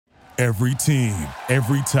Every team,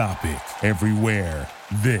 every topic, everywhere.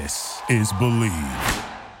 This is Believe.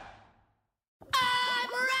 I'm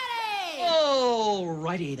ready!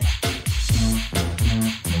 Alrighty then.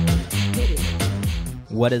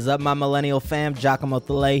 What is up, my millennial fam? Giacomo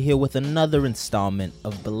Thalay here with another installment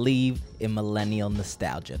of Believe in Millennial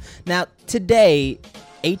Nostalgia. Now, today,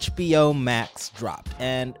 HBO Max dropped.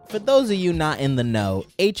 And for those of you not in the know,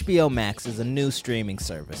 HBO Max is a new streaming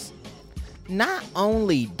service. Not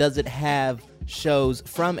only does it have shows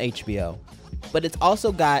from HBO, but it's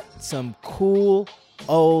also got some cool,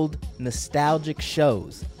 old, nostalgic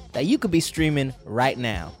shows that you could be streaming right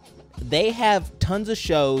now. They have tons of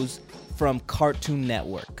shows from Cartoon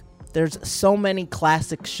Network. There's so many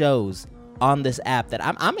classic shows on this app that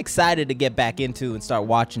I'm excited to get back into and start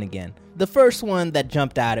watching again. The first one that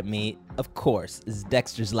jumped out at me, of course, is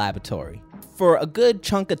Dexter's Laboratory. For a good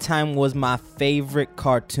chunk of time was my favorite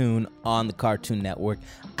cartoon on the Cartoon Network.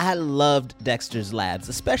 I loved Dexter's Labs,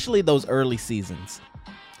 especially those early seasons.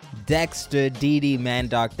 Dexter, Dee Dee,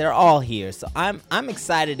 Mandark, they're all here. So I'm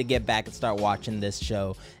excited to get back and start watching this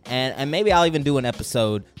show. And maybe I'll even do an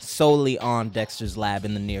episode solely on Dexter's Lab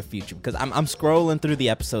in the near future, because I'm scrolling through the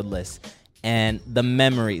episode list and the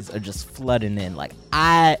memories are just flooding in. Like,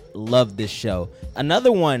 I love this show.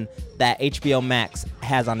 Another one that HBO Max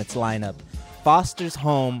has on its lineup, Foster's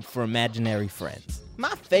Home for Imaginary Friends.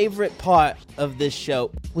 My favorite part of this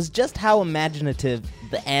show was just how imaginative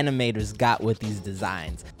the animators got with these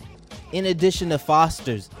designs. In addition to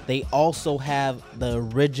Foster's, they also have the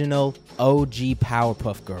original OG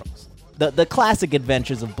Powerpuff Girls. The classic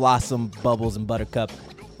adventures of Blossom, Bubbles, and Buttercup.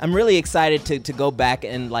 I'm really excited to go back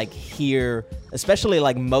and hear, especially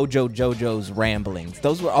Mojo Jojo's ramblings.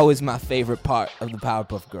 Those were always my favorite part of the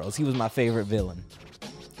Powerpuff Girls. He was my favorite villain.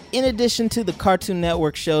 In addition to the Cartoon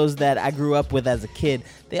Network shows that I grew up with as a kid,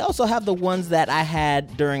 they also have the ones that I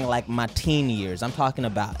had during my teen years. I'm talking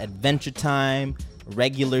about Adventure Time,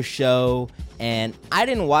 Regular Show, and I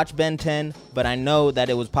didn't watch Ben 10, but I know that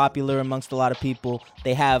it was popular amongst a lot of people.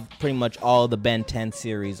 They have pretty much all the Ben 10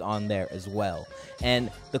 series on there as well.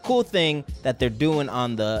 And the cool thing that they're doing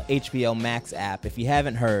on the HBO Max app, if you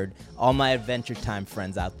haven't heard, all my Adventure Time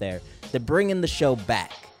friends out there, they're bringing the show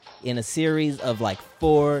back in a series of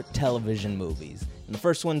 4 television movies. And the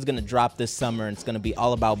first one's going to drop this summer, and it's going to be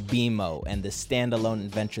all about BMO and this standalone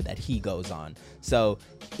adventure that he goes on. So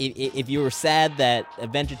if you were sad that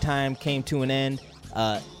Adventure Time came to an end,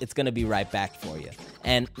 it's going to be right back for you.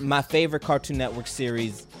 And my favorite Cartoon Network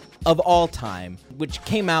series of all time, which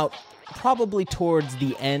came out probably towards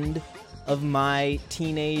the end of my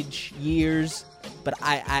teenage years, but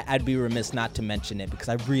I'd be remiss not to mention it because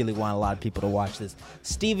I really want a lot of people to watch this.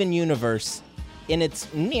 Steven Universe, in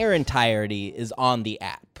its near entirety, is on the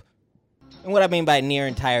app. And what I mean by near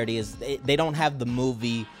entirety is they don't have the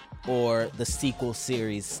movie or the sequel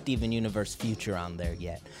series Steven Universe Future on there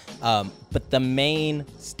yet. But the main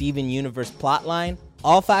Steven Universe plotline,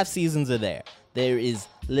 all 5 seasons are there. There is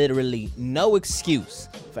literally no excuse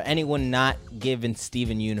for anyone not giving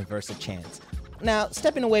Steven Universe a chance. Now,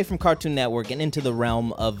 stepping away from Cartoon Network and into the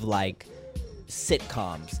realm of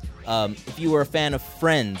sitcoms, if you were a fan of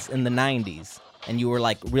Friends in the 90s and you were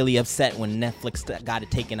really upset when Netflix got it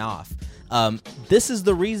taken off, this is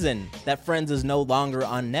the reason that Friends is no longer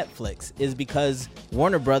on Netflix, is because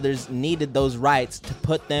Warner Brothers needed those rights to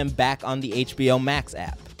put them back on the HBO Max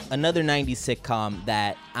app. Another 90s sitcom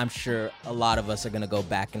that I'm sure a lot of us are going to go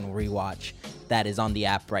back and rewatch that is on the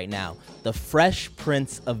app right now, The Fresh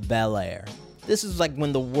Prince of Bel-Air. This is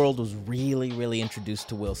when the world was really, really introduced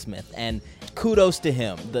to Will Smith, and kudos to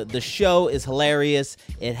him. The show is hilarious.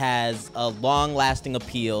 It has a long-lasting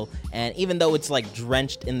appeal, and even though it's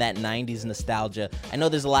drenched in that 90s nostalgia, I know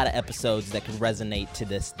there's a lot of episodes that could resonate to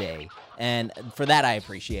this day, and for that I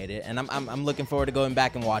appreciate it, and I'm looking forward to going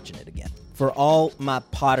back and watching it again. For all my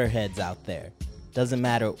Potterheads out there, doesn't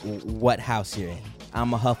matter what house you're in,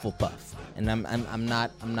 I'm a Hufflepuff, and I'm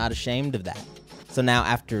not ashamed of that. So now,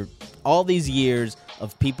 after all these years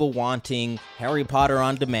of people wanting Harry Potter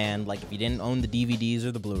on demand, if you didn't own the DVDs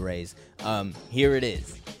or the Blu-rays, here it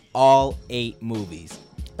is, all 8 movies.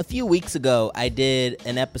 A few weeks ago, I did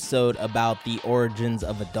an episode about the origins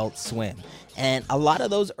of Adult Swim, and a lot of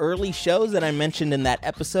those early shows that I mentioned in that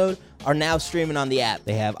episode are now streaming on the app.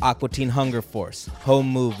 They have Aqua Teen Hunger Force, Home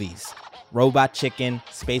Movies, Robot Chicken,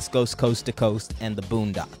 Space Ghost Coast to Coast, and The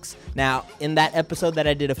Boondocks. Now, in that episode that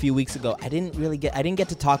I did a few weeks ago, I didn't get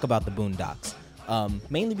to talk about The Boondocks,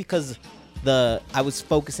 mainly because I was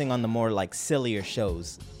focusing on the more sillier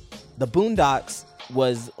shows. The Boondocks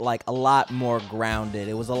was a lot more grounded.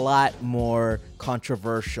 It was a lot more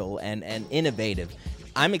controversial and innovative.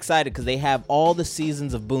 I'm excited because they have all the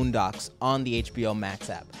seasons of Boondocks on the HBO Max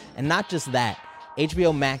app. And not just that,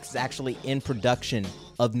 HBO Max is actually in production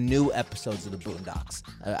of new episodes of the Boondocks.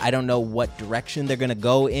 I don't know what direction they're going to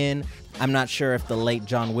go in. I'm not sure if the late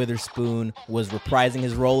John Witherspoon was reprising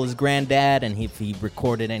his role as granddad and if he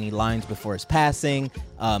recorded any lines before his passing.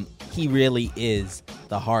 He really is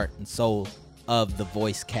the heart and soul of the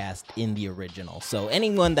voice cast in the original. So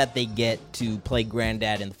anyone that they get to play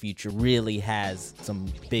granddad in the future really has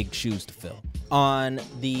some big shoes to fill. On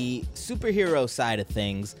the superhero side of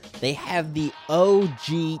things, they have the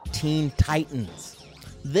OG Teen Titans.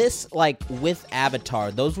 This, like, with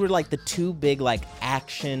Avatar, those were, like, the two big, like,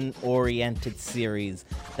 action-oriented series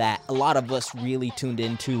that a lot of us really tuned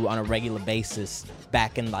into on a regular basis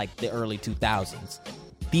back in, like, the early 2000s.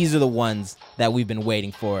 These are the ones that we've been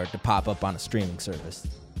waiting for to pop up on a streaming service.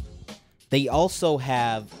 They also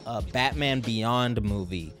have a Batman Beyond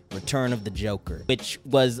movie, Return of the Joker, which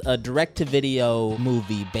was a direct-to-video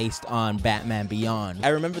movie based on Batman Beyond. I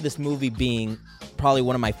remember this movie being probably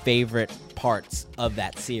one of my favorite parts of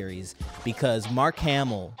that series because Mark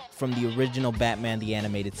Hamill from the original Batman the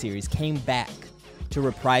Animated Series came back to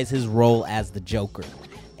reprise his role as the Joker.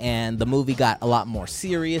 And the movie got a lot more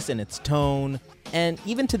serious in its tone. And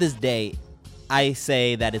even to this day, I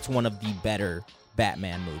say that it's one of the better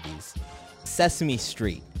Batman movies. Sesame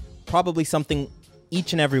Street, probably something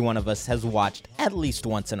each and every one of us has watched at least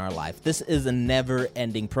once in our life. This is a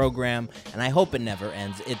never-ending program, and I hope it never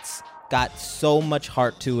ends. It's got so much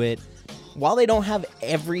heart to it. While they don't have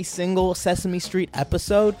every single Sesame Street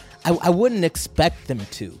episode, I wouldn't expect them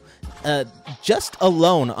to. Just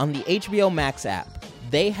alone on the HBO Max app,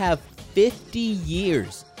 they have 50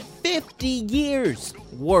 years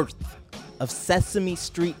worth of Sesame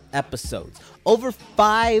Street episodes. Over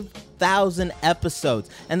 5,000 episodes.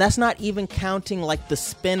 And that's not even counting like the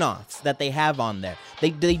spin-offs that they have on there.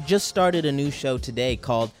 They just started a new show today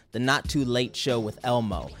called The Not Too Late Show with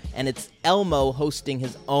Elmo. And it's Elmo hosting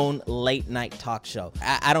his own late night talk show.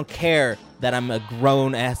 I don't care that I'm a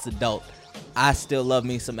grown-ass adult. I still love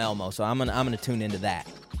me some Elmo, so I'm gonna tune into that.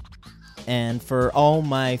 And for all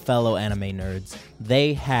my fellow anime nerds,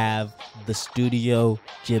 they have the Studio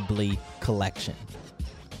Ghibli collection.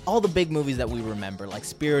 All the big movies that we remember, like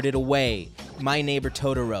Spirited Away, My Neighbor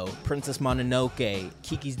Totoro, Princess Mononoke,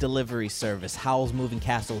 Kiki's Delivery Service, Howl's Moving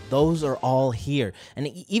Castle, those are all here. And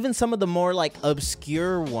even some of the more like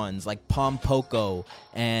obscure ones, like Pom Poko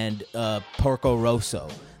and Porco Rosso.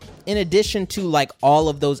 In addition to like all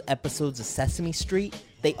of those episodes of Sesame Street,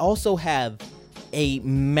 they also have a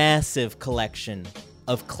massive collection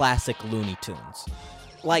of classic Looney Tunes.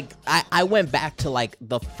 Like, I went back to like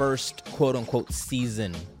the first quote-unquote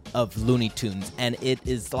season of Looney Tunes, and it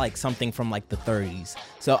is like something from like the 30s.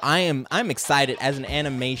 So I'm excited as an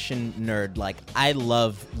animation nerd. Like, I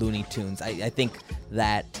love Looney Tunes. I think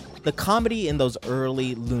that the comedy in those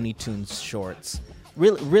early Looney Tunes shorts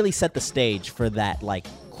really set the stage for that like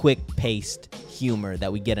quick-paced humor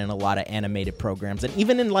that we get in a lot of animated programs, and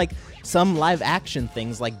even in like some live action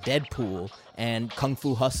things like Deadpool and Kung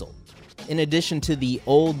Fu Hustle. In addition to the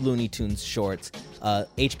old Looney Tunes shorts,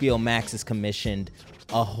 HBO Max has commissioned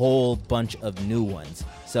a whole bunch of new ones.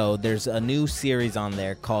 So there's a new series on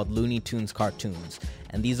there called Looney Tunes Cartoons,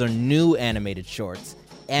 and these are new animated shorts,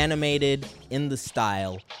 animated in the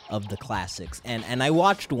style of the classics. And I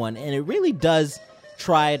watched one, and it really does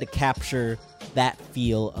try to capture that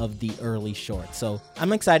feel of the early shorts. So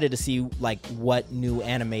I'm excited to see like what new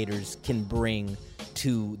animators can bring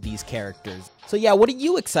to these characters. So yeah, what are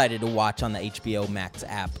you excited to watch on the HBO Max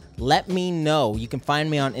app? Let me know. You can find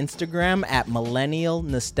me on Instagram at Millennial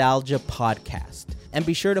Nostalgia Podcast. And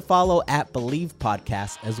be sure to follow at Believe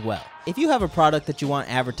Podcast as well. If you have a product that you want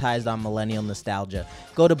advertised on Millennial Nostalgia,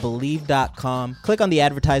 go to Believe.com, click on the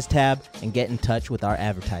Advertise tab, and get in touch with our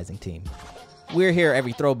advertising team. We're here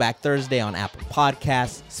every Throwback Thursday on Apple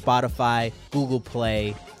Podcasts, Spotify, Google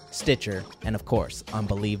Play, Stitcher, and of course on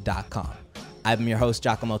Believe.com. I'm your host,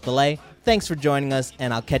 Giacomo Thalay. Thanks for joining us,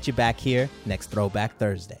 and I'll catch you back here next Throwback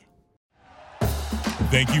Thursday.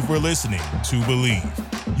 Thank you for listening to Believe.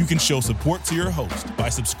 You can show support to your host by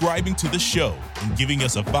subscribing to the show and giving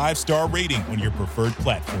us a 5-star rating on your preferred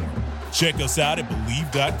platform. Check us out at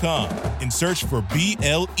Believe.com and search for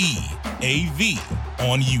BLEAV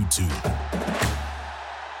on YouTube.